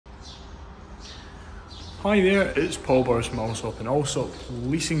Hi there, it's Paul Burrows from Allsopp Allsopp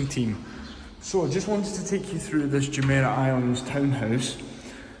leasing team. So I just wanted to take you through this Jumeirah Islands townhouse.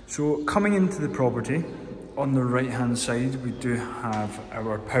 So coming into the property, on the right hand side we do have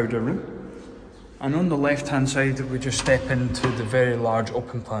our powder room, and on the left hand side we just step into the very large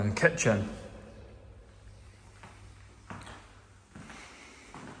open plan kitchen. The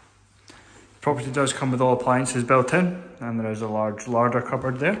property does come with all appliances built in, and there is a large larder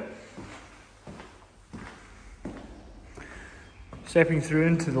cupboard there. Stepping through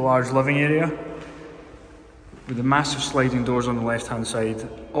into the large living area with the massive sliding doors on the left hand side,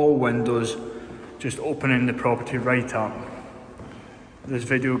 all windows just opening the property right up. This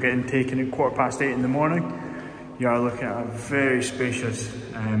video getting taken at 8:15 in the morning. You are looking at a very spacious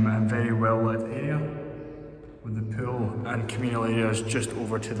and very well lit area with the pool and communal areas just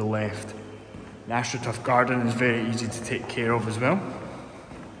over to the left. The AstroTurf garden is very easy to take care of as well.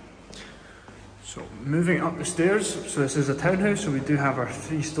 So moving up the stairs, so this is a townhouse, so we do have our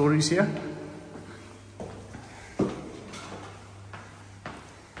 3 stories here.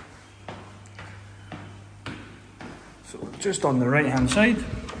 So just on the right hand side,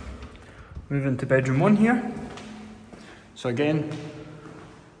 move into bedroom 1 here. So again,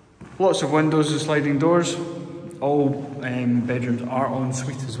 lots of windows and sliding doors. All bedrooms are en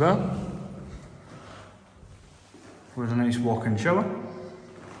suite as well, with a nice walk-in shower.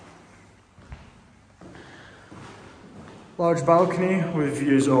 Large balcony with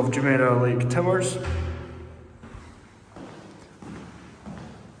views of Jumeirah Lake Towers.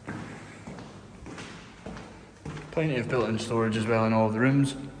 Plenty of built-in storage as well in all of the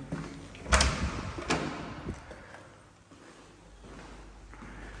rooms.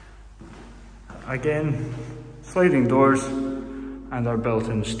 Again, sliding doors and our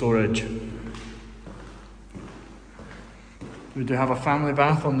built-in storage. We do have a family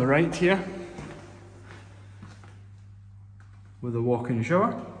bath on the right here, with a walk-in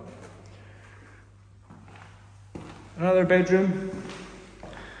shower. Another bedroom.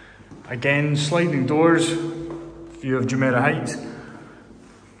 Again, sliding doors, view of Jumeirah Heights,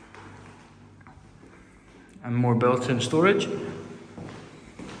 and more built-in storage.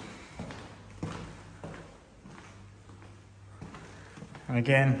 And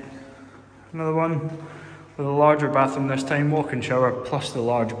again, another one with a larger bathroom this time, walk-in shower plus the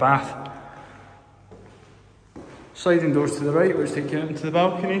large bath. Sliding doors to the right, which take you out into the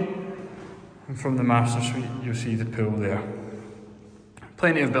balcony, and from the master suite you'll see the pool there.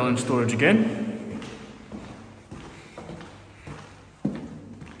 Plenty of built-in storage again.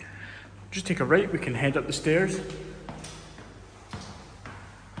 Just take a right, we can head up the stairs.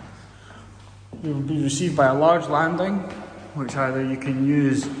 You will be received by a large landing, which either you can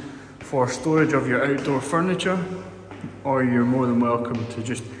use for storage of your outdoor furniture, or you're more than welcome to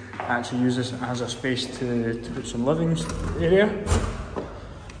just actually use this as a space to put some living area.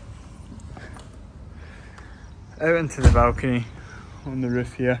 Out into the balcony on the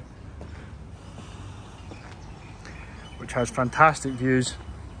roof here, which has fantastic views,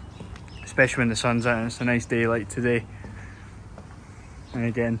 especially when the sun's out and it's a nice day like today. And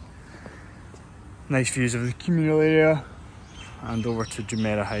again, nice views of the communal area and over to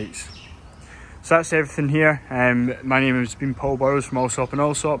Jumeirah Heights. So that's everything here. My name has been Paul Burrows from Allsopp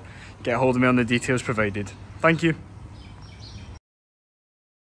Allsopp. Get a hold of me on the details provided. Thank you.